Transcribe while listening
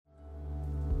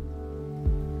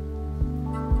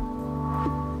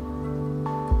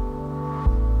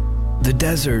The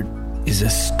desert is a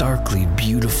starkly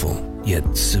beautiful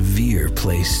yet severe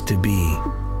place to be.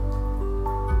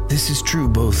 This is true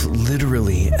both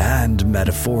literally and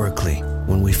metaphorically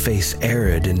when we face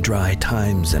arid and dry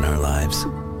times in our lives.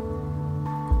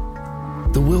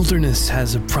 The wilderness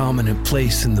has a prominent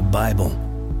place in the Bible.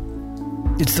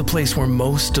 It's the place where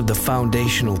most of the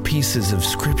foundational pieces of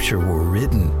Scripture were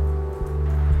written.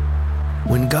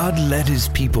 When God led His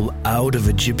people out of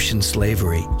Egyptian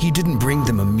slavery, He didn't bring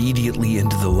them immediately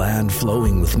into the land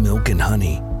flowing with milk and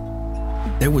honey.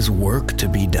 There was work to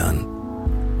be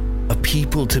done, a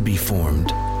people to be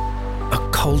formed, a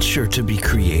culture to be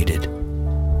created,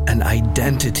 an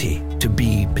identity to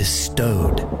be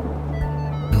bestowed.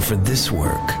 And for this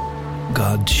work,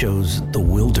 God chose the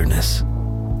wilderness.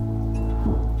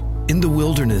 In the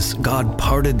wilderness, God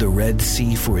parted the Red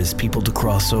Sea for His people to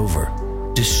cross over,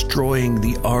 destroying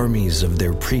the armies of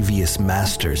their previous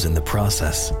masters in the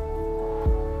process.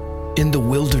 In the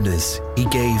wilderness, He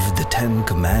gave the 10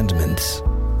 Commandments.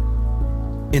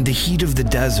 In the heat of the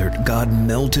desert, God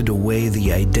melted away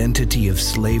the identity of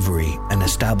slavery and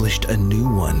established a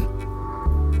new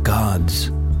one,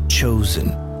 God's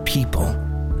chosen people.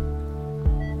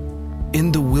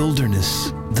 In the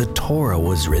wilderness, the Torah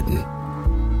was written.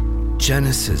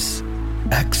 Genesis,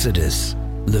 Exodus,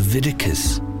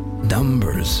 Leviticus,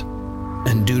 Numbers,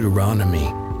 and Deuteronomy.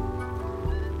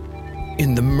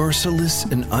 In the merciless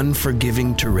and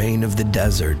unforgiving terrain of the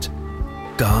desert,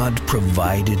 God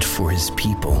provided for His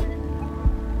people.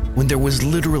 When there was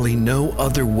literally no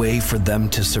other way for them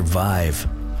to survive,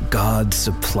 God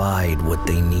supplied what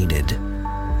they needed.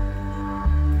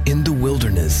 In the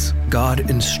wilderness, God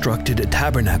instructed a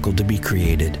tabernacle to be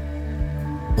created,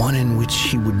 one in which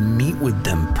He would meet with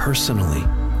them personally,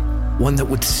 one that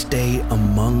would stay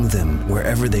among them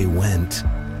wherever they went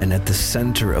and at the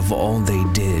center of all they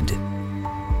did.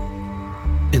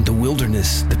 In the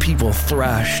wilderness, the people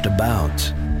thrashed about,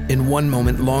 in one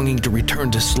moment longing to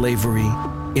return to slavery,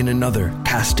 in another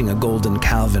casting a golden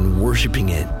calf and worshiping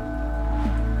it.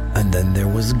 And then there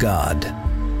was God,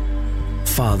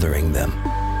 fathering them,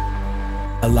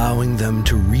 allowing them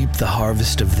to reap the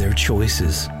harvest of their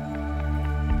choices,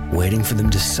 waiting for them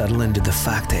to settle into the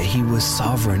fact that He was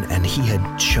sovereign and He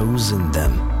had chosen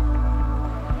them.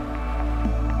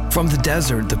 From the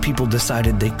desert, the people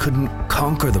decided they couldn't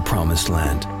conquer the promised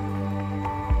land.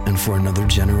 And for another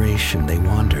generation, they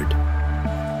wandered.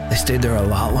 They stayed there a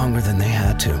lot longer than they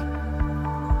had to.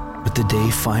 But the day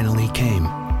finally came.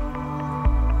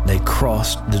 They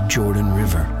crossed the Jordan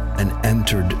River and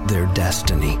entered their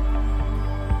destiny.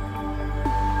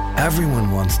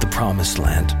 Everyone wants the promised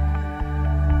land.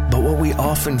 But what we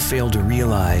often fail to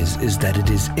realize is that it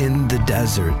is in the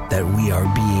desert that we are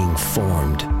being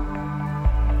formed.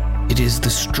 It is the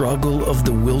struggle of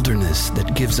the wilderness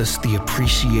that gives us the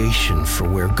appreciation for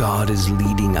where God is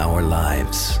leading our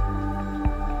lives.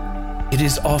 It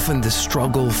is often the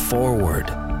struggle forward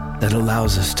that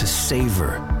allows us to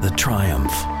savor the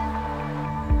triumph.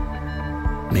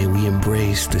 May we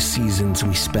embrace the seasons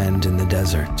we spend in the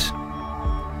desert.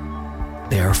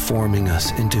 They are forming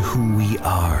us into who we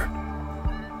are.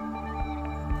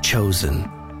 Chosen.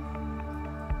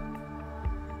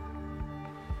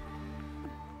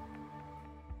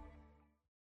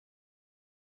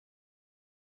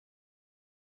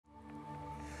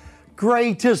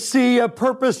 Great to see you,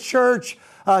 Purpose Church.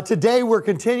 Today we're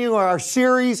continuing our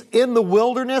series in the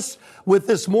wilderness with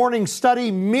this morning's study,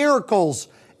 Miracles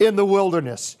in the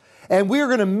Wilderness. And we're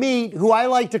going to meet who I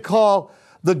like to call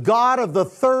the God of the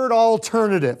third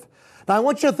alternative. Now I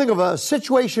want you to think of a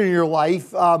situation in your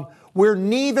life where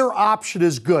neither option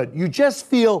is good. You just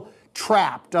feel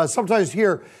trapped. Sometimes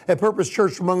here at Purpose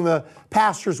Church among the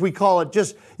pastors we call it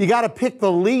just, you got to pick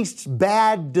the least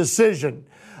bad decision.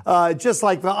 Just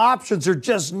like the options are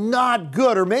just not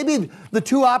good, or maybe the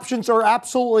two options are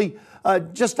absolutely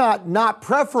just not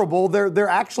preferable. They're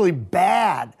actually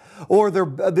bad, or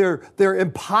they're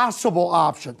impossible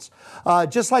options.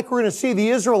 Just like we're going to see the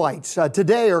Israelites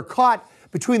today are caught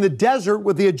between the desert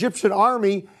with the Egyptian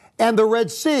army and the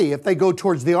Red Sea. If they go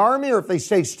towards the army or if they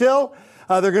stay still,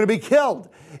 they're going to be killed.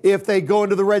 If they go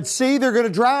into the Red Sea, they're going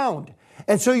to drown.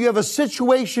 And so you have a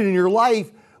situation in your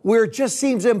life where it just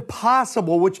seems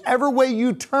impossible. Whichever way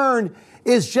you turn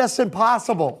is just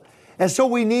impossible. And so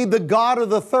we need the God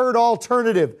of the third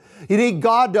alternative. You need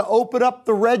God to open up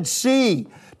the Red Sea,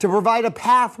 to provide a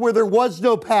path where there was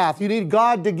no path. You need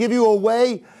God to give you a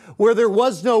way where there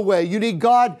was no way. You need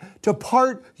God to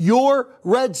part your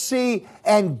Red Sea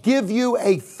and give you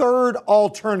a third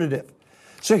alternative.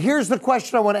 So here's the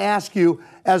question I want to ask you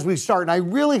as we start. And I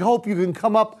really hope you can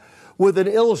come up with an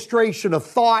illustration, a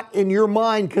thought in your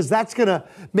mind, because that's going to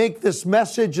make this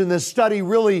message and this study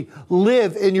really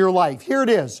live in your life. Here it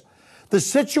is. The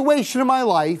situation in my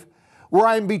life where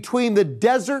I'm between the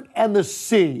desert and the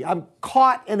sea. I'm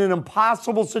caught in an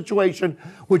impossible situation,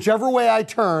 whichever way I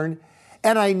turn,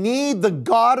 and I need the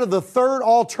God of the third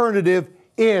alternative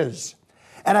is.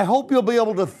 And I hope you'll be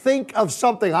able to think of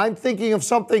something. I'm thinking of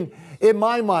something in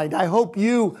my mind. I hope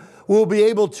you will be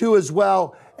able to as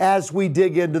well as we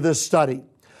dig into this study.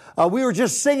 We were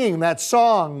just singing that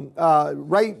song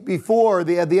right before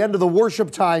at the end of the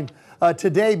worship time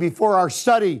today, before our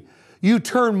study. You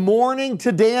turn mourning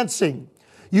to dancing.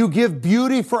 You give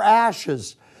beauty for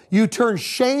ashes. You turn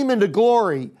shame into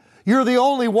glory. You're the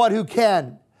only one who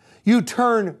can. You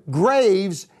turn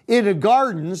graves into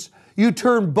gardens. You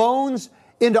turn bones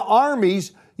into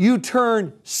armies. You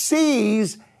turn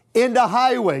seas into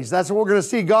highways. That's what we're going to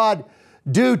see God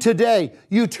do today.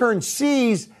 You turn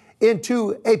seas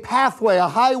into a pathway, a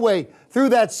highway through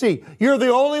that sea. You're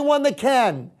the only one that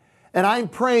can. And I'm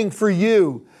praying for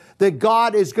you that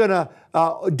God is going to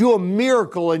do a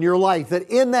miracle in your life,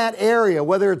 that in that area,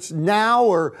 whether it's now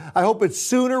or I hope it's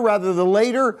sooner rather than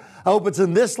later, I hope it's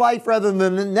in this life rather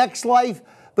than the next life,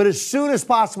 but as soon as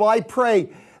possible, I pray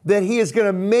that He is going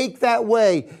to make that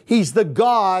way. He's the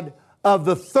God of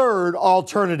the third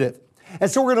alternative. And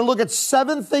so we're going to look at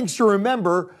 7 things to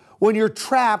remember when you're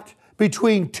trapped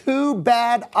between 2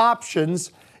 bad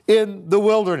options in the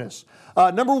wilderness.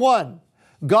 Number 1,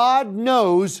 God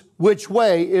knows which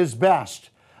way is best.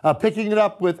 Picking it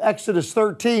up with Exodus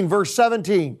 13, verse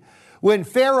 17. When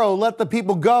Pharaoh let the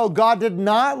people go, God did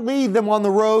not lead them on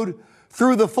the road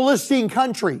through the Philistine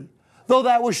country, though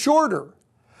that was shorter.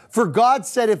 For God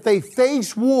said if they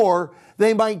face war,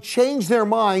 they might change their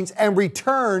minds and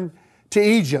return to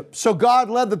Egypt. So God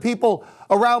led the people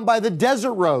around by the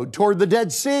desert road toward the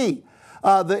Dead Sea.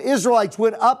 The Israelites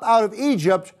went up out of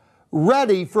Egypt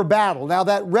ready for battle. Now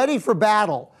that ready for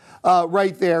battle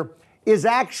right there is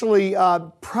actually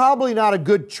probably not a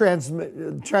good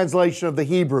translation of the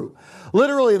Hebrew.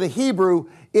 Literally, the Hebrew,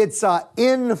 it's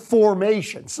in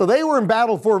formation. So they were in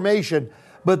battle formation,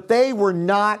 but they were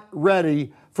not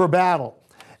ready for battle.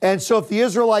 And so if the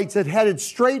Israelites had headed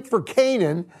straight for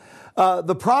Canaan,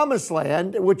 the promised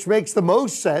land, which makes the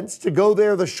most sense to go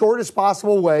there the shortest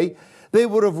possible way, they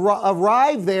would have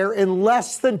arrived there in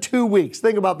less than 2 weeks.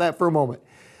 Think about that for a moment.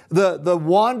 The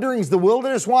wanderings, the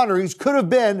wilderness wanderings could have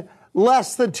been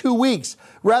less than 2 weeks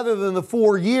rather than the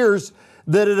 4 years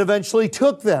that it eventually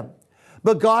took them.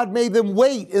 But God made them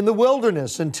wait in the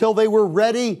wilderness until they were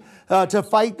ready to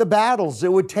fight the battles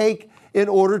it would take in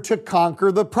order to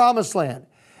conquer the promised land.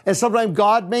 And sometimes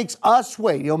God makes us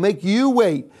wait. He'll make you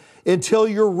wait until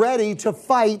you're ready to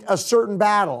fight a certain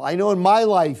battle. I know in my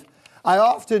life, I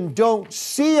often don't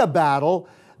see a battle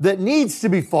that needs to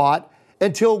be fought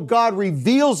until God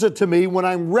reveals it to me when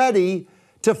I'm ready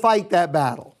to fight that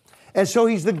battle. And so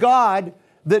He's the God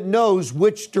that knows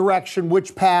which direction,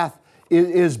 which path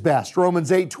is best. Romans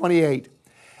 8:28.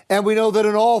 And we know that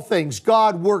in all things,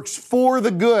 God works for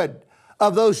the good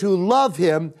of those who love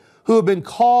Him, who have been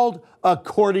called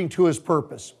according to His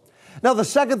purpose. Now, the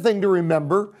second thing to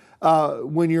remember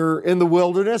when you're in the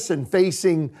wilderness and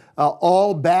facing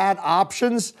all bad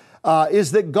options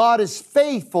is that God is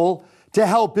faithful to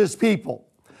help His people.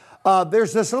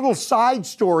 There's this little side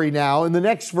story now in the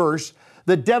next verse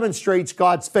that demonstrates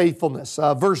God's faithfulness.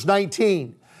 Verse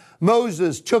 19,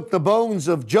 Moses took the bones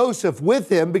of Joseph with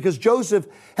him because Joseph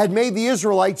had made the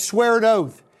Israelites swear an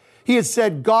oath. He had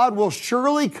said, God will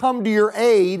surely come to your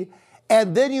aid,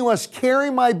 and then you must carry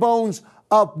my bones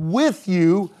up with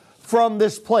you from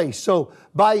this place. So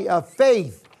by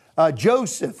faith,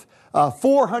 Joseph,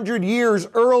 400 years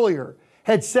earlier,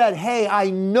 had said, hey, I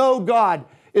know God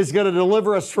is going to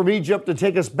deliver us from Egypt and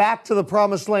take us back to the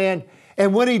promised land.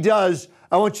 And when He does,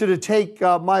 I want you to take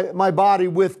my body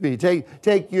with me.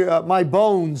 Take my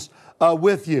bones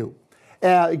with you.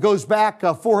 It goes back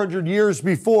 400 years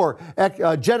before.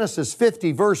 Genesis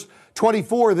 50, verse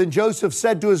 24. Then Joseph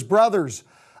said to his brothers,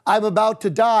 I'm about to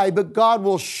die, but God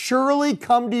will surely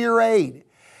come to your aid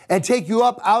and take you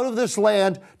up out of this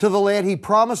land to the land He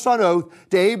promised on oath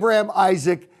to Abraham,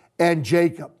 Isaac, and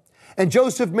Jacob. And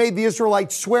Joseph made the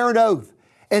Israelites swear an oath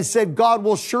and said, God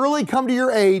will surely come to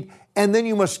your aid, and then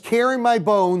you must carry my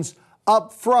bones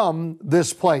up from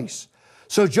this place.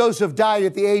 So Joseph died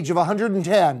at the age of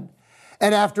 110.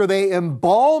 And after they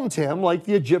embalmed him, like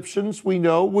the Egyptians we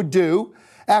know would do,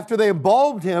 after they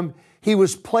embalmed him, he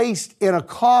was placed in a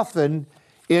coffin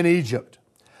in Egypt.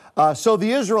 So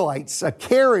the Israelites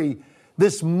carry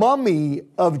this mummy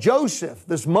of Joseph,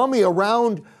 this mummy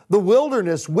around the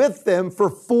wilderness with them for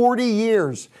 40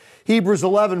 years. Hebrews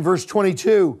 11, verse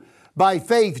 22. By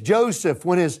faith, Joseph,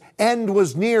 when his end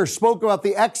was near, spoke about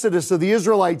the exodus of the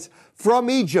Israelites from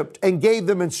Egypt and gave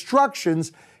them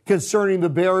instructions concerning the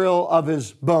burial of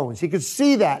his bones. He could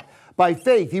see that by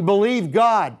faith. He believed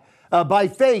God by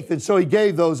faith, and so he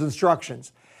gave those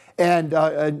instructions. And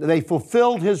they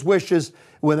fulfilled his wishes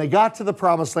when they got to the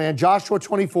promised land. Joshua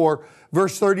 24,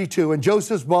 verse 32, and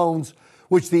Joseph's bones,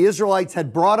 which the Israelites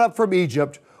had brought up from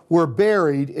Egypt, were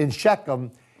buried in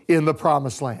Shechem in the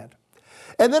promised land.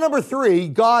 And then number 3,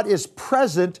 God is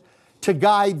present to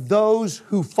guide those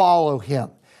who follow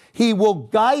him. He will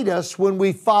guide us when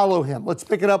we follow him. Let's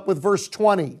pick it up with verse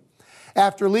 20.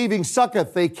 After leaving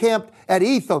Succoth, they camped at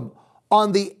Etham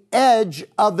on the edge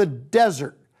of the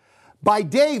desert. By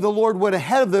day, the Lord went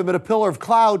ahead of them in a pillar of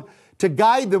cloud to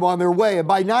guide them on their way, and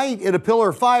by night in a pillar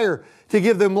of fire to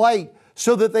give them light,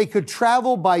 so that they could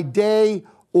travel by day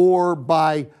or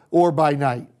by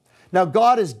night. Now,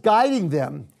 God is guiding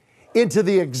them into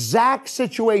the exact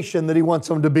situation that he wants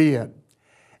them to be in.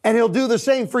 And he'll do the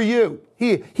same for you.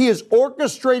 He is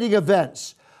orchestrating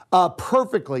events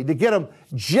perfectly to get them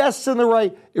just in the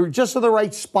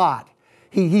right spot.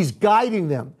 He's guiding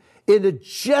them into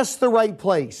just the right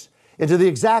place, into the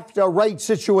exact right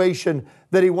situation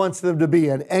that he wants them to be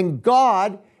in. And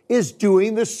God is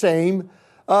doing the same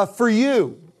for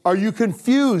you. Are you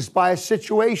confused by a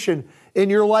situation in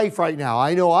your life right now?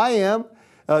 I know I am.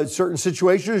 Certain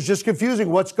situations is just confusing.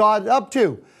 What's God up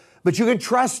to? But you can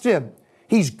trust him.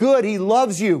 He's good. He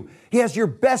loves you. He has your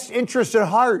best interest at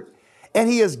heart. And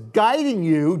he is guiding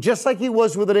you, just like he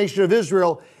was with the nation of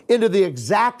Israel, into the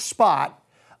exact spot.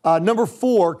 Number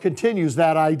 4 continues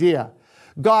that idea.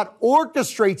 God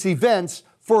orchestrates events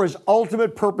for his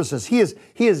ultimate purposes. He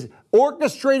is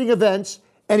orchestrating events,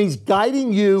 and he's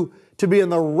guiding you to be in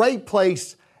the right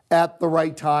place at the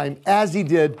right time, as he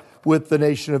did with the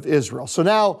nation of Israel. So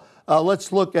now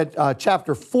let's look at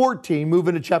chapter 14, move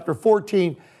into chapter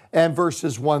 14 and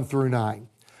verses 1 through 9.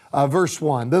 Verse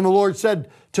 1, then the Lord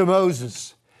said to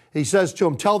Moses, he says to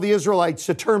him, tell the Israelites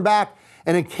to turn back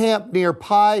and encamp near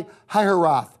Pi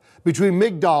Hahiroth, between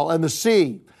Migdal and the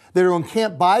sea. They are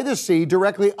encamped by the sea,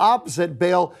 directly opposite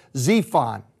Baal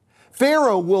Zephon.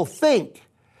 Pharaoh will think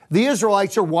the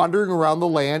Israelites are wandering around the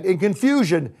land in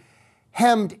confusion,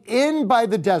 hemmed in by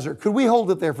the desert. Could we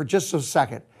hold it there for just a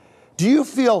second? Do you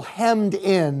feel hemmed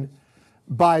in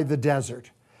by the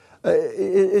desert?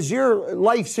 Is your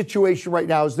life situation right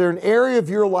now, is there an area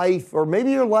of your life, or maybe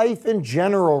your life in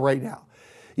general right now,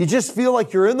 you just feel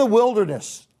like you're in the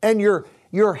wilderness and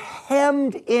you're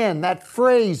hemmed in? That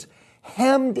phrase,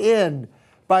 hemmed in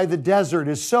by the desert,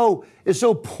 is so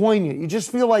poignant. You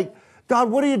just feel like,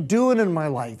 God, what are you doing in my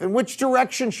life? And which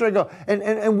direction should I go?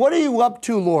 And what are you up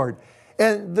to, Lord?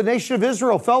 And the nation of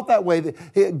Israel felt that way.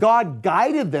 God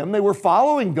guided them. They were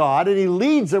following God, and he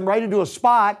leads them right into a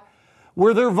spot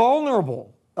where they're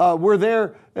vulnerable, where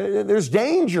there's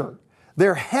danger.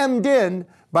 They're hemmed in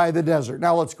by the desert.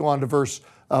 Now let's go on to verse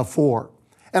 4.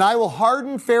 And I will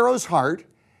harden Pharaoh's heart,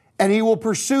 and he will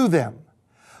pursue them.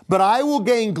 But I will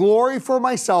gain glory for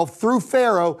myself through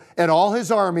Pharaoh and all his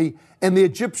army, and the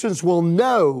Egyptians will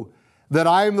know that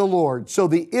I am the Lord. So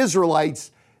the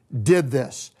Israelites did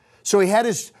this. So he had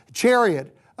his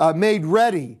chariot made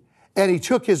ready, and he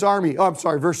took his army.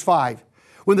 Verse 5.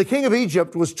 When the king of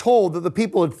Egypt was told that the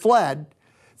people had fled,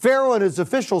 Pharaoh and his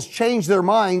officials changed their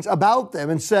minds about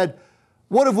them and said,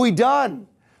 what have we done?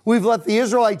 We've let the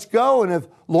Israelites go and have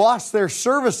lost their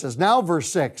services. Now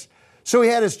verse 6. So he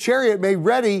had his chariot made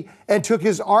ready and took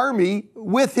his army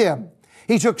with him.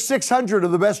 He took 600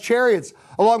 of the best chariots,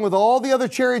 along with all the other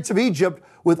chariots of Egypt,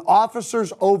 with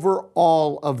officers over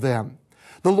all of them.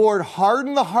 The Lord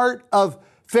hardened the heart of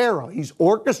Pharaoh. He's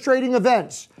orchestrating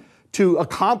events to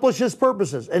accomplish his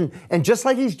purposes. And just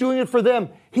like he's doing it for them,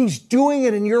 he's doing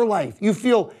it in your life. You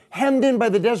feel hemmed in by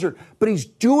the desert, but he's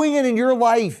doing it in your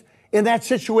life, in that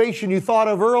situation you thought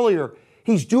of earlier.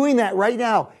 He's doing that right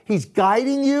now. He's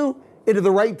guiding you into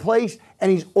the right place, and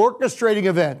he's orchestrating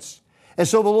events. And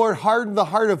so the Lord hardened the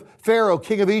heart of Pharaoh,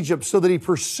 king of Egypt, so that he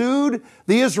pursued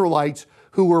the Israelites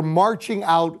who were marching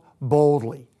out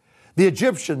boldly. The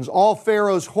Egyptians, all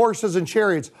Pharaoh's horses and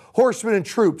chariots, horsemen and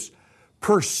troops,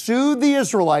 pursued the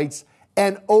Israelites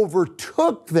and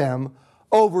overtook them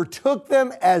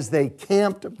as they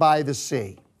camped by the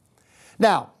sea.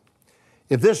 Now,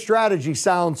 if this strategy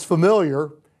sounds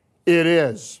familiar, it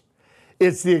is.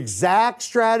 It's the exact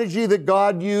strategy that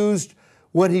God used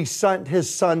when he sent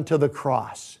his son to the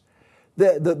cross.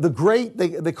 The great,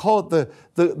 they call it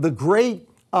the great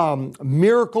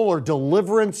miracle or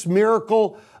deliverance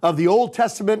miracle of the Old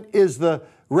Testament is the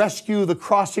rescue, the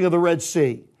crossing of the Red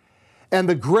Sea. And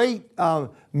the great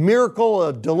miracle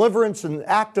of deliverance and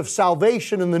act of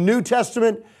salvation in the New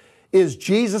Testament is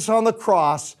Jesus on the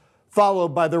cross, followed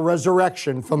by the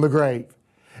resurrection from the grave.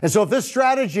 And so if this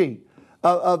strategy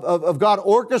of God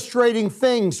orchestrating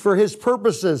things for His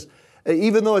purposes,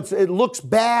 even though it looks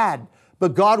bad,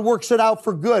 but God works it out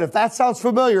for good, if that sounds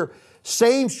familiar,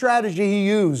 same strategy He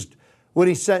used when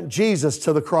He sent Jesus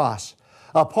to the cross.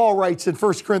 Paul writes in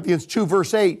 1 Corinthians 2,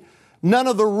 verse 8, none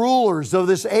of the rulers of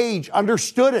this age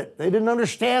understood it. They didn't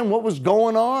understand what was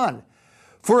going on.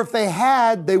 For if they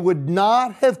had, they would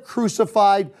not have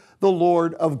crucified the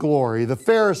Lord of glory. The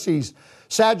Pharisees,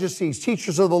 Sadducees,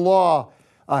 teachers of the law,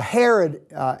 Herod,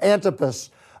 Antipas,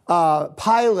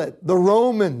 Pilate, the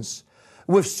Romans,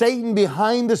 with Satan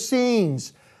behind the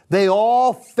scenes, they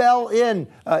all fell in.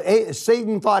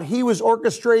 Satan thought he was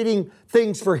orchestrating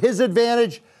things for his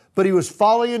advantage, but he was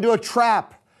falling into a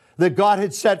trap that God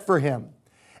had set for him.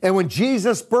 And when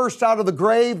Jesus burst out of the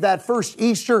grave that first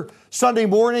Easter Sunday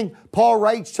morning, Paul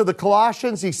writes to the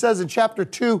Colossians, he says in chapter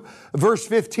 2, verse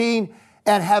 15,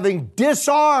 and having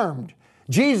disarmed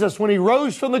Jesus when He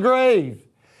rose from the grave,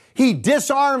 He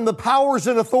disarmed the powers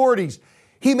and authorities.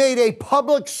 He made a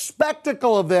public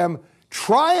spectacle of them,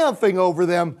 triumphing over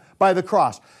them by the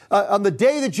cross. On the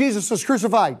day that Jesus was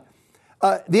crucified,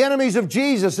 the enemies of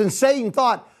Jesus and Satan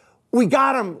thought, we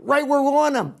got Him right where we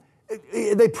want Him.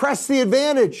 They pressed the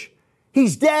advantage.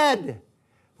 He's dead.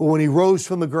 But when He rose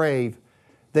from the grave,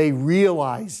 they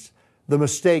realized the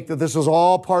mistake, that this was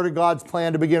all part of God's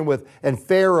plan to begin with. And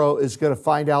Pharaoh is going to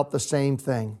find out the same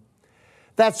thing.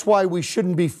 That's why we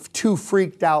shouldn't be too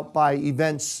freaked out by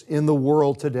events in the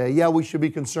world today. Yeah, we should be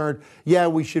concerned. Yeah,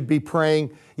 we should be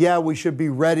praying. Yeah, we should be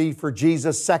ready for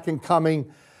Jesus' second coming.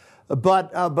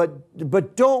 But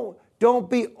don't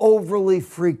be overly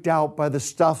freaked out by the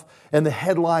stuff and the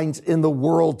headlines in the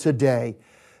world today,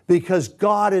 because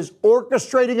God is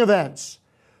orchestrating events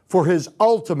for His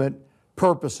ultimate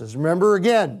purposes. Remember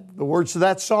again the words of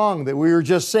that song that we were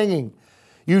just singing.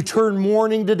 You turn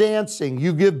mourning to dancing.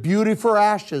 You give beauty for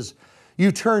ashes.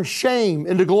 You turn shame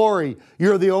into glory.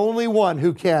 You're the only one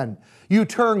who can. You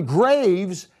turn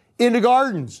graves into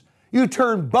gardens. You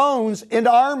turn bones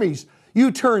into armies.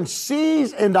 You turn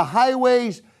seas into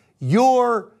highways.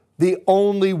 You're the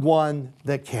only one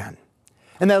that can.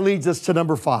 And that leads us to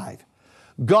number 5.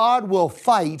 God will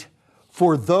fight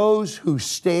for those who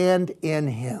stand in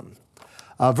Him.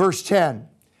 Verse 10,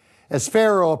 as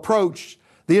Pharaoh approached,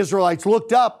 the Israelites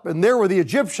looked up, and there were the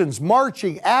Egyptians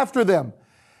marching after them.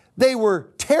 They were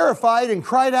terrified and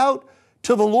cried out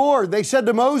to the Lord. They said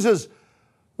to Moses,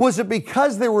 was it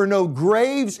because there were no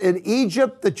graves in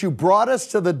Egypt that you brought us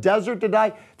to the desert to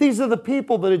die? These are the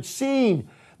people that had seen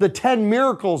the 10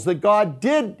 miracles that God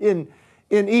did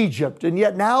in Egypt, and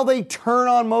yet now they turn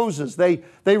on Moses. They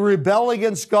rebel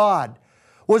against God.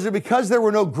 Was it because there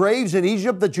were no graves in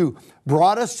Egypt that you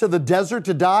brought us to the desert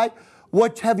to die?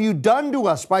 What have you done to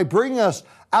us by bringing us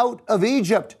out of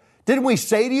Egypt? Didn't we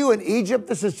say to you in Egypt,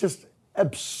 this is just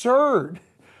absurd?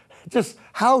 Just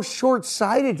how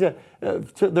short-sighted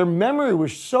their memory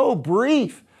was so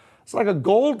brief. It's like a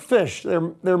goldfish,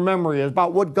 their memory is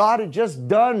about what God had just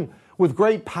done with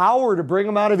great power to bring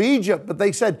them out of Egypt. But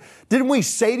they said, didn't we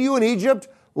say to you in Egypt,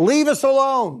 leave us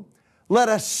alone. Let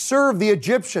us serve the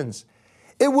Egyptians.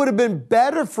 It would have been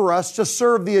better for us to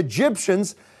serve the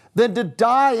Egyptians than to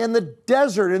die in the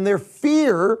desert. In their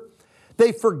fear,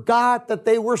 they forgot that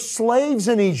they were slaves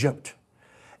in Egypt.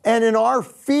 And in our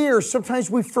fear, sometimes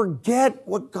we forget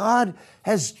what God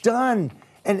has done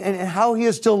and how He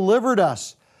has delivered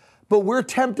us. But we're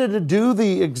tempted to do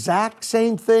the exact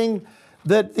same thing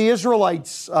that the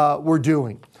Israelites were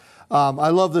doing. I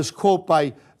love this quote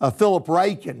by Philip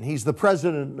Ryken. He's the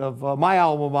president of my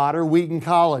alma mater, Wheaton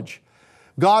College.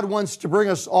 God wants to bring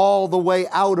us all the way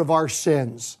out of our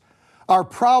sins. Our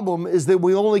problem is that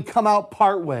we only come out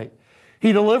part way.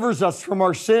 He delivers us from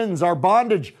our sins, our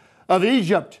bondage of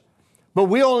Egypt, but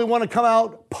we only want to come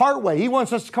out part way. He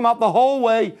wants us to come out the whole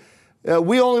way.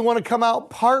 We only want to come out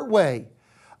part way.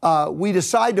 We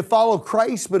decide to follow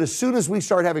Christ, but as soon as we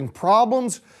start having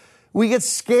problems, we get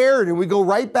scared and we go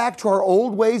right back to our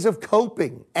old ways of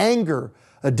coping, anger,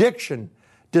 addiction,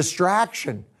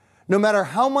 distraction. No matter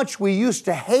how much we used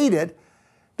to hate it,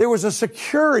 there was a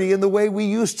security in the way we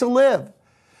used to live.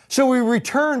 So we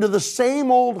return to the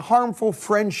same old harmful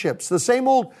friendships, the same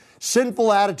old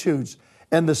sinful attitudes,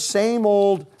 and the same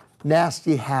old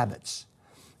nasty habits.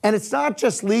 And it's not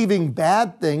just leaving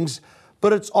bad things,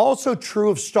 but it's also true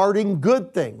of starting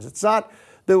good things. It's not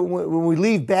that when we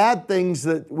leave bad things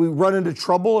that we run into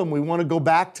trouble and we want to go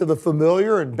back to the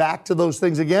familiar and back to those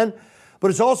things again,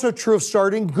 but it's also true of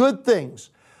starting good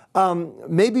things.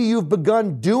 Maybe you've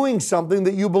begun doing something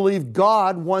that you believe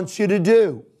God wants you to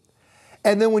do.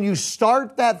 And then when you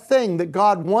start that thing that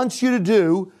God wants you to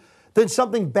do, then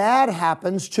something bad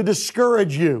happens to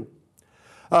discourage you.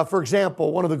 For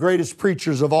example, one of the greatest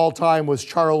preachers of all time was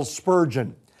Charles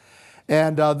Spurgeon.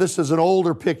 And this is an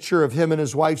older picture of him and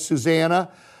his wife,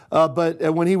 Susanna.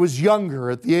 But when he was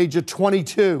younger, at the age of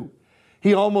 22,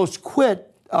 he almost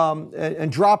quit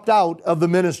and dropped out of the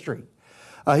ministry.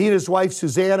 He and his wife,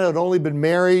 Susanna, had only been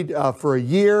married for a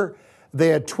year. They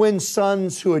had twin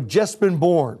sons who had just been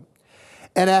born.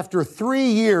 And after 3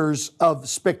 years of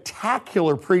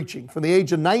spectacular preaching, from the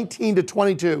age of 19 to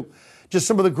 22, just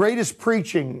some of the greatest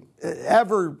preaching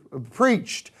ever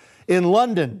preached in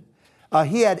London,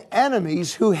 he had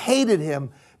enemies who hated him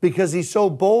because he so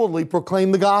boldly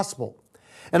proclaimed the gospel.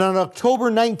 And on October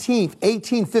 19th,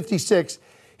 1856,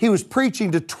 he was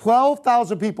preaching to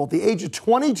 12,000 people. At the age of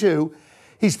 22,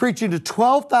 he's preaching to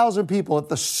 12,000 people at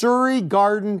the Surrey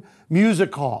Garden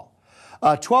Music Hall.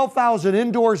 12,000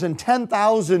 indoors and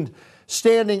 10,000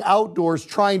 standing outdoors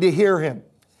trying to hear him.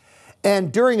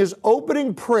 And during his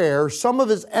opening prayer, some of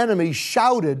his enemies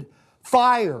shouted,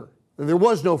 "Fire." There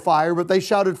was no fire, but they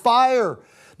shouted, "Fire."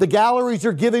 The galleries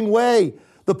are giving way.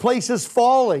 The place is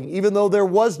falling, even though there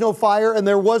was no fire and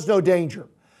there was no danger.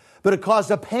 But it caused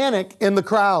a panic in the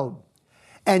crowd.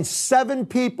 And 7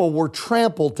 people were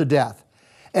trampled to death.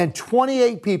 And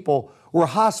 28 people were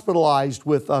hospitalized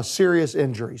with serious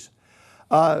injuries.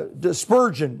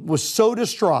 Spurgeon was so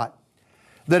distraught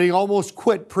that he almost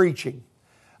quit preaching.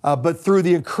 But through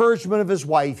the encouragement of his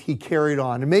wife, he carried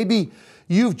on. And maybe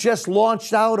you've just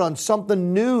launched out on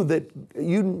something new that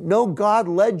you know God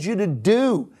led you to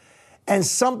do. And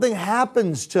something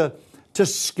happens to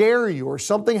scare you, or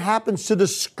something happens to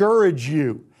discourage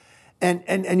you.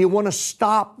 And you want to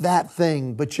stop that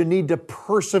thing, but you need to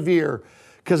persevere.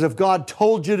 Because if God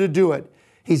told you to do it,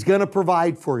 He's going to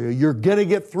provide for you. You're going to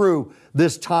get through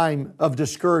this time of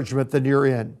discouragement that you're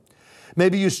in.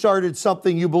 Maybe you started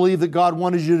something you believe that God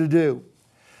wanted you to do,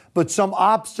 but some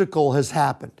obstacle has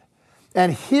happened.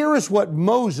 And here is what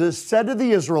Moses said to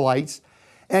the Israelites,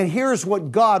 and here's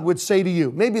what God would say to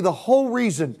you. Maybe the whole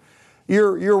reason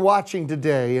you're watching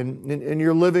today in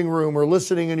your living room, or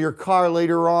listening in your car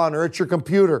later on, or at your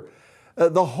computer,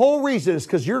 the whole reason is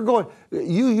because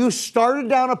you started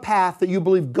down a path that you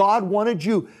believe God wanted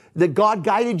you, that God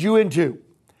guided you into.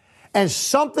 And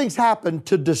something's happened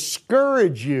to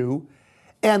discourage you.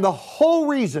 And the whole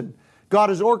reason God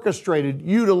has orchestrated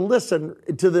you to listen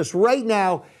to this right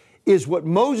now is what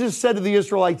Moses said to the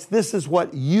Israelites. This is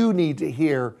what you need to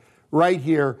hear right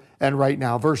here and right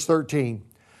now. Verse 13.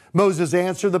 Moses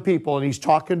answered the people, and he's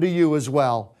talking to you as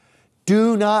well.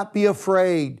 Do not be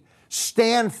afraid.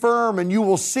 Stand firm, and you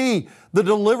will see the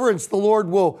deliverance the Lord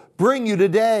will bring you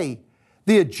today.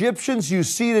 The Egyptians you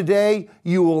see today,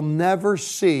 you will never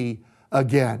see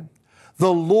again.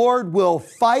 The Lord will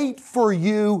fight for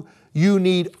you. You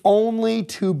need only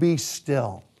to be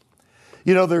still.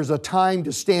 You know, there's a time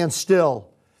to stand still,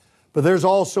 but there's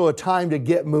also a time to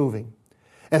get moving.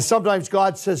 And sometimes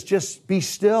God says, just be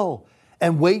still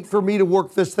and wait for me to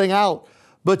work this thing out.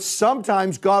 But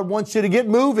sometimes God wants you to get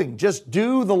moving. Just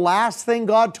do the last thing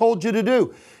God told you to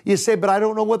do. You say, but I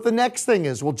don't know what the next thing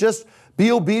is. Well, just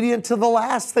be obedient to the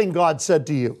last thing God said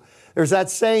to you. There's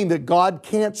that saying that God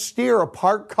can't steer a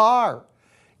parked car.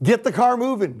 Get the car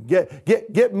moving.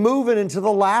 Get moving into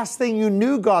the last thing you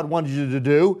knew God wanted you to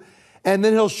do, and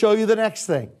then He'll show you the next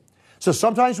thing. So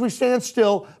sometimes we stand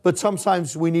still, but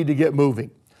sometimes we need to get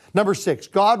moving. Number 6,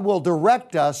 God will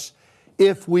direct us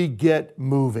if we get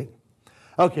moving.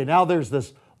 Okay, now there's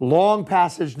this long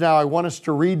passage now I want us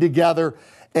to read together,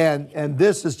 and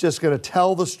this is just going to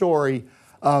tell the story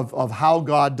of how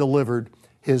God delivered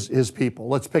His people.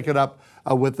 Let's pick it up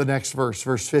with the next verse,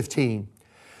 verse 15.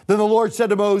 Then the Lord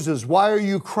said to Moses, why are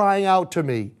you crying out to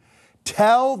me?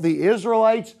 Tell the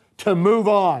Israelites to move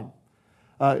on.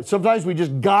 Sometimes we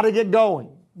just got to get going.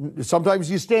 Sometimes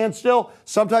you stand still.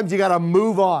 Sometimes you got to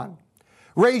move on.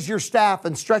 Raise your staff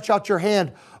and stretch out your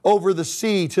hand over the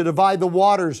sea to divide the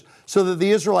waters so that the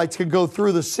Israelites can go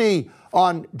through the sea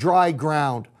on dry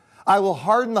ground. I will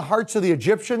harden the hearts of the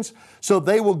Egyptians so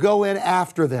they will go in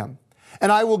after them.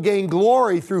 And I will gain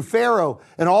glory through Pharaoh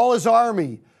and all his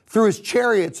army, through his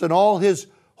chariots and all his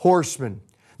horsemen.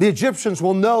 The Egyptians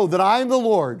will know that I am the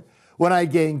Lord when I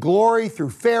gain glory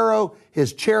through Pharaoh,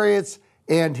 his chariots,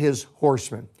 and his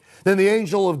horsemen. Then the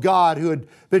angel of God who had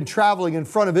been traveling in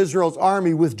front of Israel's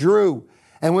army withdrew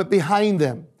and went behind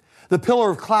them. The pillar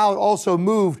of cloud also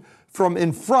moved from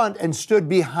in front and stood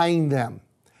behind them,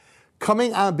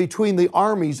 coming out between the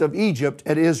armies of Egypt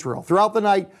and Israel. Throughout the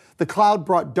night, the cloud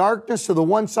brought darkness to the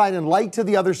one side and light to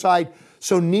the other side,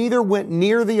 so neither went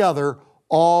near the other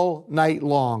all night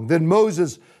long. Then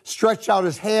Moses stretched out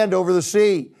his hand over the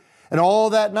sea, and all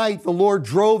that night the Lord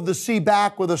drove the sea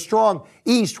back with a strong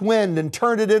east wind and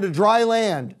turned it into dry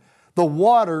land. The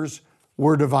waters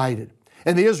were divided.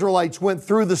 And the Israelites went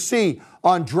through the sea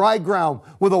on dry ground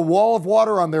with a wall of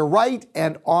water on their right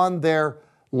and on their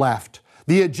left.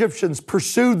 The Egyptians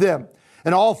pursued them,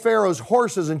 and all Pharaoh's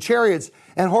horses and chariots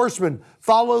and horsemen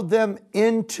followed them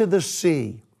into the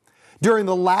sea. During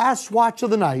the last watch of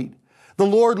the night, the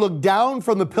Lord looked down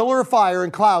from the pillar of fire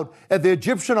and cloud at the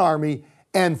Egyptian army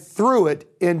and threw it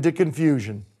into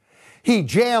confusion. He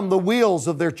jammed the wheels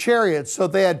of their chariots so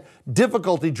they had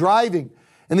difficulty driving.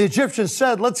 And the Egyptians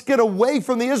said, "Let's get away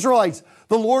from the Israelites.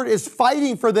 The Lord is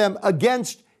fighting for them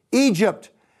against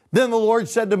Egypt." Then the Lord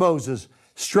said to Moses,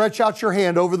 "Stretch out your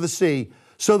hand over the sea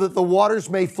so that the waters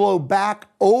may flow back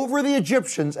over the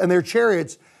Egyptians and their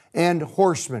chariots and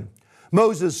horsemen."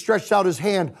 Moses stretched out his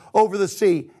hand over the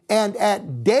sea, and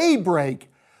at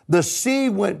daybreak, the sea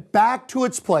went back to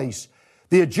its place.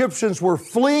 The Egyptians were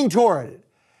fleeing toward it,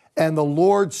 and the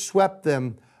Lord swept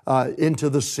them into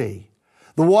the sea.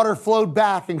 The water flowed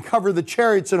back and covered the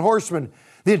chariots and horsemen.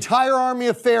 The entire army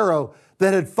of Pharaoh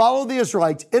that had followed the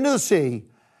Israelites into the sea,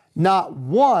 not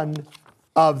one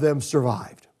of them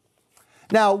survived.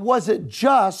 Now, was it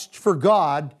just for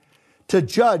God to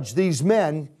judge these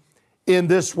men in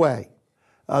this way,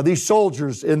 these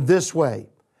soldiers in this way?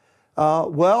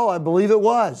 Well, I believe it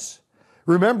was.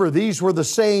 Remember, these were the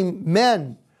same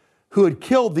men who had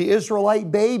killed the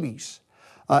Israelite babies.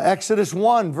 Exodus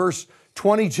 1, verse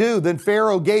 22, then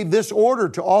Pharaoh gave this order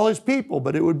to all his people,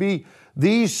 but it would be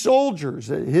these soldiers,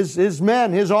 his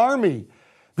men, his army,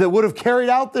 that would have carried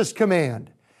out this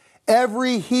command.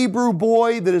 Every Hebrew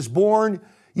boy that is born,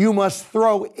 you must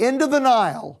throw into the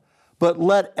Nile, but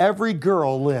let every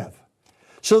girl live.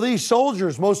 So these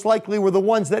soldiers most likely were the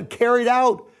ones that carried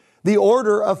out the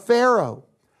order of Pharaoh.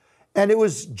 And it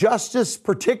was justice,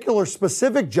 particular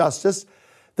specific justice,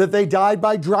 that they died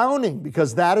by drowning,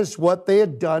 because that is what they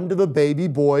had done to the baby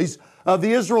boys of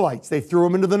the Israelites. They threw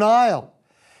them into the Nile.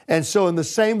 And so in the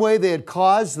same way they had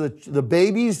caused the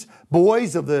babies,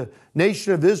 boys of the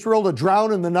nation of Israel to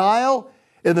drown in the Nile,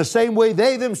 in the same way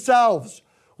they themselves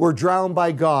were drowned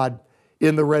by God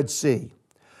in the Red Sea.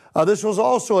 This was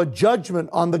also a judgment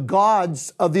on the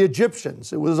gods of the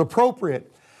Egyptians. It was appropriate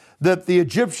that the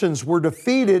Egyptians were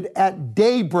defeated at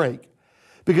daybreak,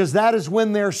 because that is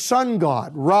when their sun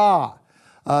god, Ra,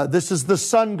 this is the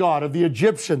sun god of the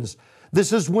Egyptians.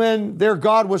 This is when their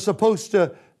god was supposed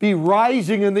to be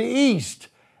rising in the east.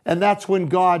 And that's when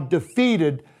God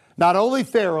defeated not only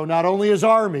Pharaoh, not only his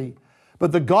army,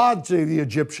 but the gods of the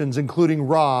Egyptians, including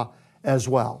Ra as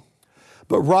well.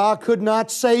 But Ra could not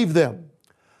save them,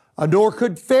 nor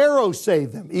could Pharaoh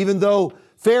save them, even though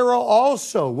Pharaoh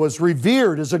also was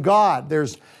revered as a god.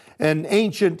 There's an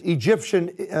ancient Egyptian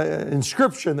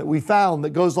inscription that we found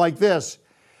that goes like this: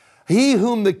 "He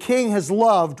whom the king has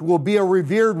loved will be a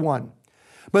revered one,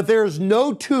 but there is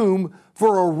no tomb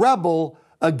for a rebel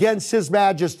against his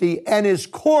majesty, and his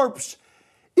corpse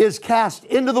is cast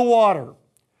into the water."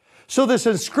 So this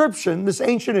inscription, this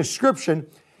ancient inscription,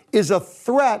 is a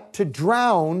threat to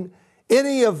drown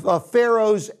any of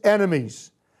Pharaoh's enemies.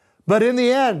 But in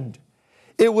the end,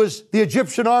 it was the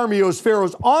Egyptian army, it was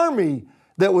Pharaoh's army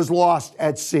that was lost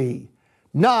at sea,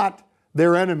 not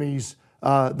their enemies,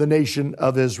 the nation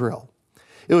of Israel.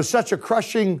 It was such a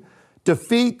crushing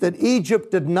defeat that Egypt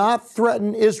did not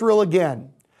threaten Israel again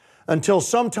until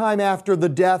sometime after the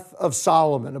death of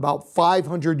Solomon, about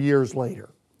 500 years later.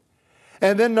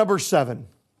 And then number 7,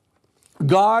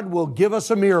 God will give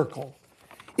us a miracle,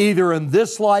 either in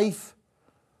this life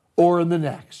or in the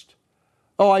next.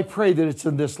 Oh, I pray that it's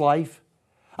in this life.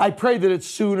 I pray that it's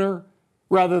sooner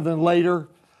rather than later.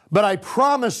 But I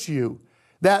promise you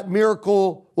that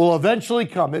miracle will eventually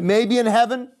come. It may be in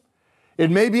heaven.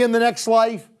 It may be in the next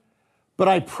life. But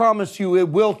I promise you it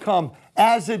will come,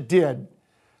 as it did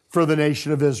for the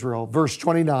nation of Israel. Verse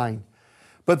 29.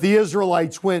 But the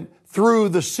Israelites went through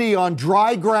the sea on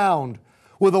dry ground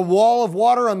with a wall of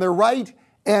water on their right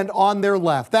and on their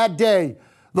left. That day,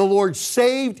 the Lord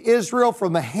saved Israel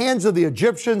from the hands of the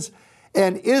Egyptians,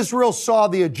 and Israel saw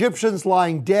the Egyptians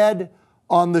lying dead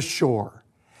on the shore.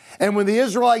 And when the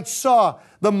Israelites saw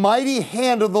the mighty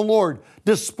hand of the Lord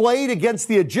displayed against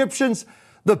the Egyptians,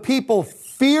 the people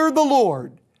feared the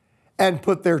Lord and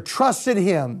put their trust in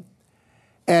Him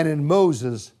and in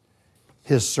Moses,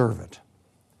 His servant.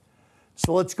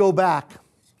 So let's go back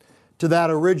to that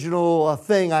original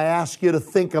thing I asked you to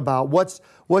think about.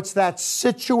 What's that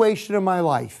situation in my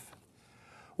life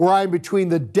where I'm between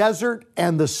the desert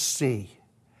and the sea.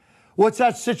 What's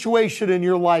that situation in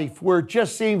your life where it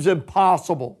just seems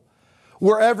impossible?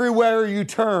 Where everywhere you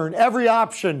turn, every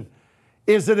option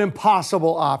is an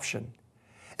impossible option.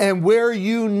 And where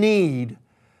you need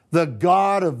the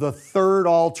God of the third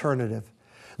alternative,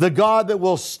 the God that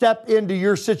will step into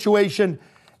your situation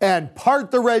and part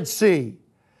the Red Sea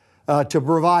to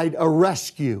provide a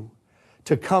rescue,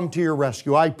 to come to your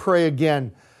rescue. I pray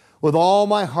again with all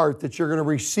my heart that you're going to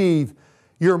receive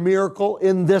your miracle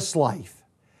in this life.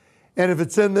 And if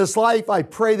it's in this life, I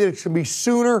pray that it should be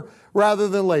sooner rather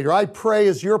than later. I pray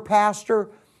as your pastor,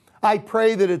 I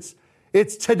pray that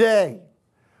it's today,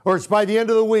 or it's by the end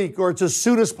of the week, or it's as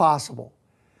soon as possible.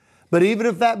 But even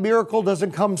if that miracle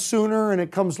doesn't come sooner and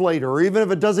it comes later, or even if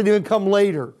it doesn't even come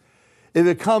later, if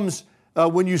it comes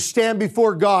when you stand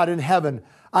before God in heaven,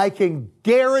 I can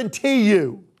guarantee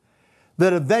you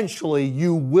that eventually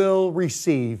you will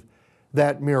receive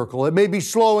that miracle. It may be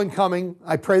slow in coming.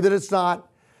 I pray that it's not.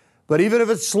 But even if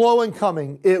it's slow in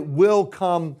coming, it will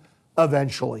come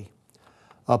eventually.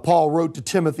 Paul wrote to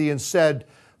Timothy and said,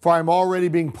 "For I am already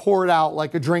being poured out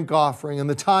like a drink offering, and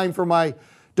the time for my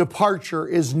departure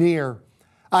is near.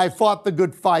 I have fought the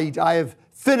good fight. I have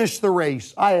finished the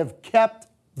race. I have kept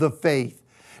the faith.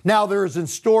 Now there is in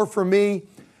store for me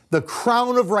the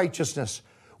crown of righteousness,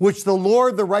 which the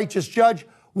Lord, the righteous judge,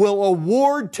 will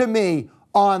award to me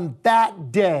on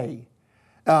that day,"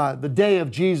 the day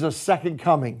of Jesus' second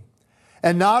coming.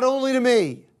 "And not only to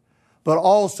me, but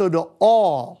also to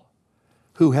all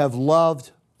who have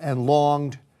loved and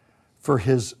longed for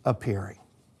His appearing."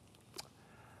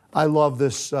 I love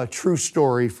this true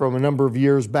story from a number of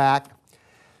years back.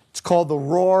 It's called The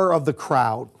Roar of the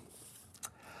Crowd.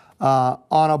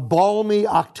 On a balmy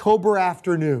October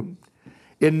afternoon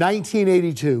in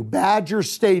 1982, Badger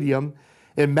Stadium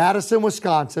in Madison,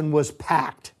 Wisconsin was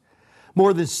packed.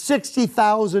 More than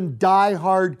 60,000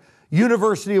 die-hard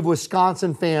University of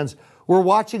Wisconsin fans were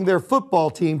watching their football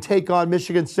team take on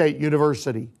Michigan State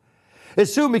University. It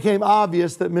soon became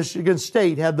obvious that Michigan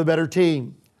State had the better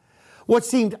team. What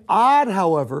seemed odd,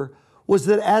 however, was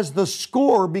that as the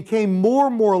score became more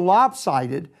and more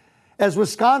lopsided, as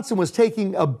Wisconsin was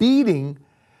taking a beating,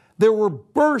 there were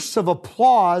bursts of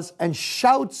applause and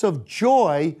shouts of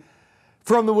joy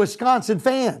from the Wisconsin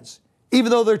fans, even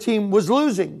though their team was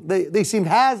losing. They seemed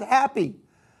as happy.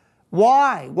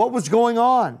 Why? What was going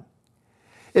on?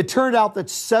 It turned out that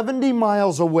 70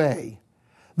 miles away,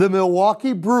 the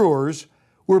Milwaukee Brewers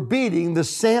were beating the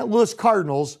St. Louis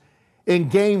Cardinals in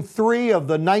Game 3 of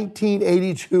the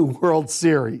 1982 World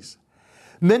Series.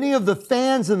 Many of the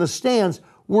fans in the stands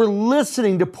were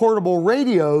listening to portable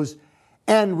radios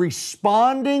and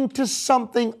responding to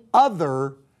something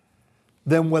other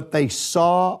than what they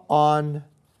saw on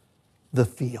the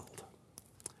field.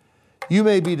 You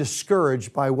may be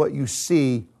discouraged by what you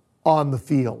see on the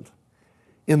field,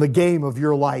 in the game of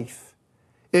your life,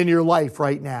 in your life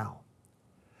right now.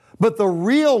 But the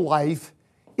real life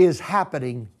is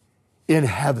happening in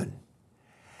heaven.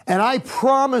 And I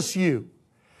promise you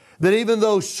that even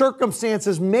though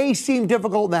circumstances may seem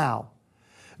difficult now,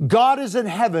 God is in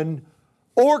heaven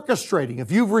orchestrating.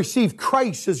 If you've received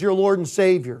Christ as your Lord and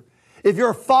Savior, if you're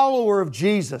a follower of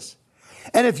Jesus,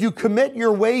 and if you commit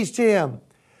your ways to Him,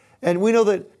 and we know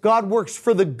that God works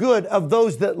for the good of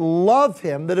those that love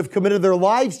Him, that have committed their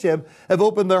lives to Him, have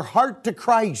opened their heart to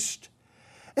Christ,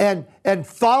 and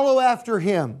follow after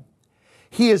Him.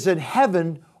 He is in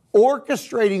heaven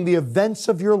orchestrating the events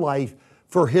of your life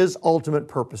for His ultimate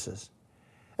purposes.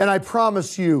 And I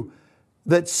promise you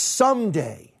that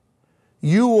someday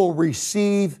you will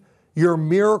receive your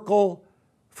miracle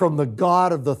from the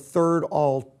God of the third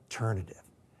alternative.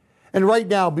 And right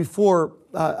now, before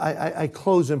I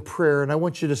close in prayer, and I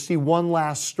want you to see one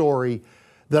last story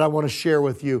that I want to share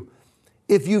with you.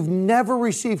 If you've never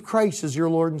received Christ as your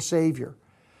Lord and Savior,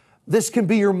 this can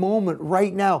be your moment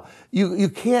right now. You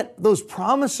can't, those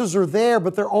promises are there,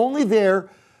 but they're only there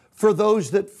for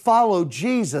those that follow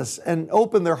Jesus and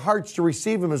open their hearts to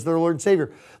receive Him as their Lord and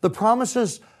Savior. The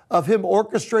promises of Him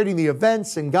orchestrating the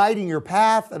events and guiding your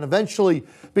path and eventually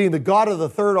being the God of the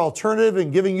third alternative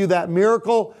and giving you that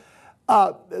miracle,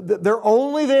 they're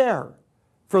only there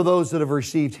for those that have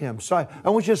received Him. So I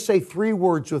want you to say 3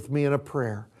 words with me in a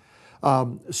prayer.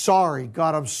 Sorry,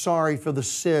 God, I'm sorry for the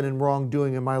sin and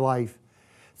wrongdoing in my life.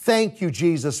 Thank you,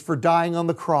 Jesus, for dying on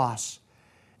the cross.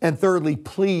 And thirdly,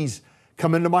 please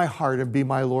come into my heart and be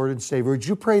my Lord and Savior. Would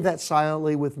you pray that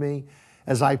silently with me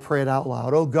as I pray it out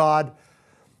loud? Oh God,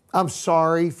 I'm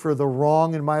sorry for the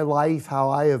wrong in my life, how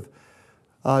I have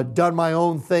done my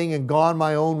own thing and gone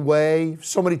my own way.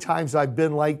 So many times I've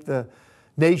been like the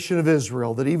nation of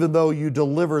Israel, that even though you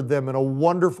delivered them in a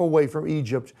wonderful way from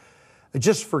Egypt,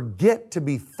 just forget to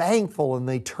be thankful, and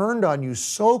they turned on you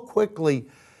so quickly.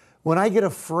 When I get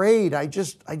afraid, I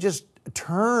just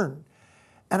turn.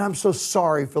 And I'm so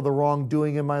sorry for the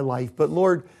wrongdoing in my life. But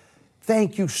Lord,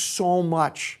 thank you so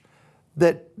much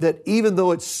that even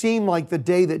though it seemed like the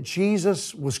day that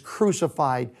Jesus was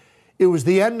crucified, it was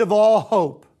the end of all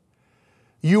hope,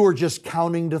 you were just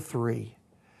counting to 3.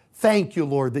 Thank you,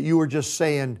 Lord, that you were just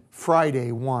saying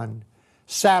Friday 1,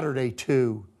 Saturday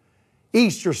 2,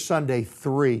 Easter Sunday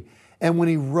 3. And when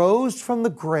he rose from the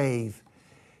grave,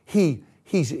 he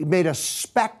made a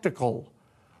spectacle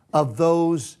of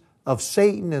those of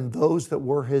Satan and those that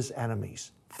were his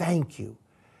enemies. Thank you.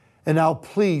 And now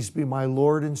please be my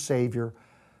Lord and Savior.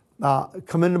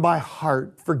 Come into my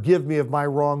heart. Forgive me of my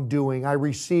wrongdoing. I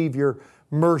receive your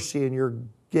mercy and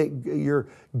your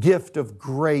gift of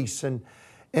grace. And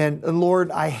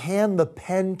Lord, I hand the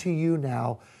pen to you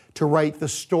now to write the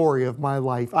story of my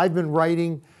life. I've been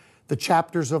writing the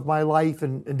chapters of my life,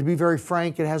 and to be very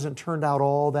frank, it hasn't turned out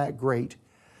all that great.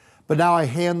 But now I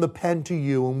hand the pen to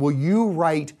you, and will you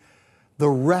write the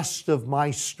rest of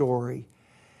my story?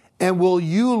 And will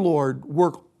you, Lord,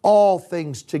 work all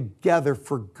things together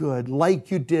for good, like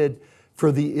you did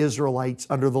for the Israelites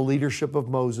under the leadership of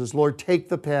Moses? Lord, take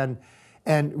the pen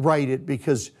and write it,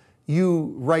 because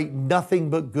you write nothing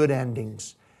but good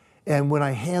endings. And when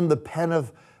I hand the pen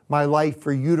of my life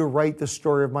for you to write the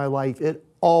story of my life, it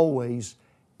always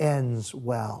ends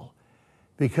well,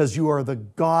 because you are the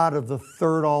God of the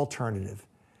third alternative,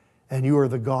 and you are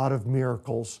the God of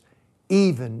miracles,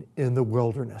 even in the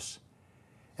wilderness.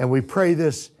 And we pray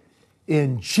this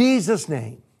in Jesus'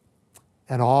 name.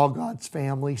 And all God's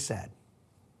family said,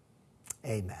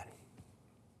 amen.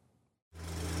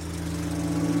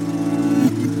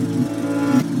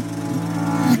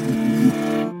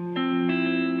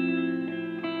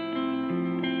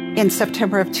 In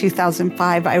September of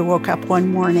 2005, I woke up one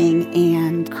morning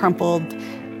and crumpled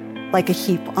like a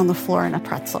heap on the floor in a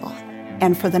pretzel.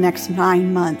 And for the next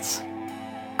 9 months,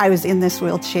 I was in this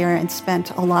wheelchair and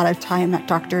spent a lot of time at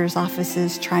doctors'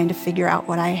 offices trying to figure out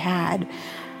what I had.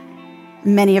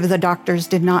 Many of the doctors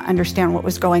did not understand what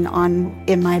was going on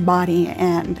in my body,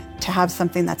 and to have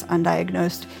something that's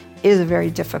undiagnosed is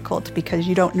very difficult because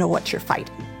you don't know what you're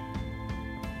fighting.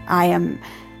 I am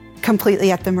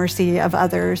completely at the mercy of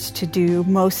others to do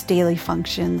most daily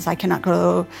functions. I cannot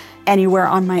go anywhere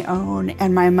on my own,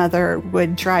 and my mother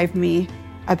would drive me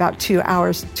about 2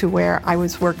 hours to where I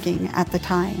was working at the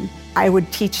time. I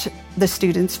would teach the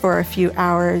students for a few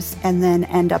hours and then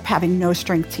end up having no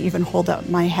strength to even hold up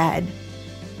my head.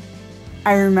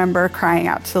 I remember crying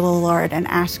out to the Lord and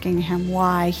asking him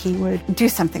why he would do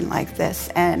something like this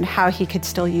and how he could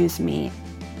still use me.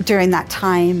 During that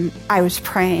time, I was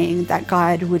praying that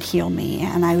God would heal me,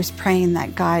 and I was praying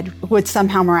that God would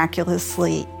somehow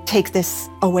miraculously take this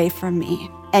away from me.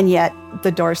 And yet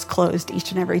the doors closed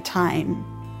each and every time.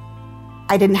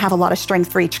 I didn't have a lot of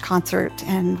strength for each concert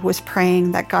and was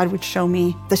praying that God would show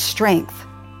me the strength.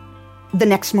 The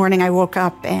next morning I woke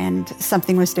up and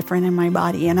something was different in my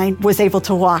body, and I was able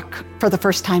to walk for the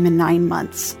first time in 9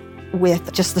 months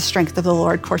with just the strength of the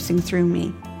Lord coursing through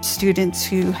me. Students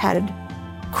who had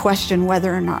questioned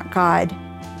whether or not God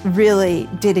really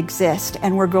did exist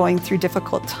and were going through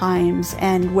difficult times,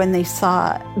 and when they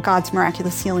saw God's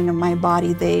miraculous healing of my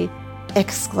body, they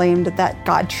exclaimed that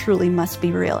God truly must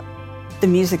be real. The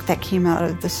music that came out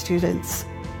of the students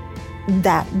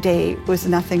that day was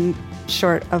nothing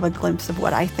short of a glimpse of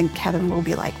what I think heaven will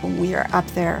be like when we are up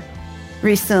there.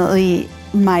 Recently,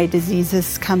 my disease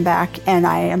has come back, and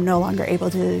I am no longer able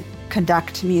to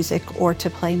conduct music or to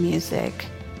play music.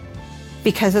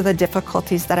 Because of the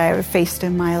difficulties that I have faced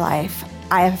in my life,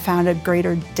 I have found a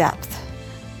greater depth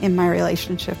in my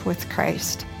relationship with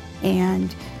Christ.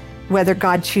 And whether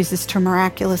God chooses to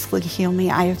miraculously heal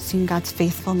me, I have seen God's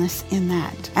faithfulness in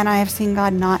that. And I have seen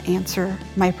God not answer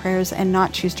my prayers and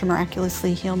not choose to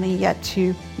miraculously heal me, yet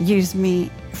to use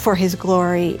me for his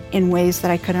glory in ways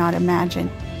that I could not imagine.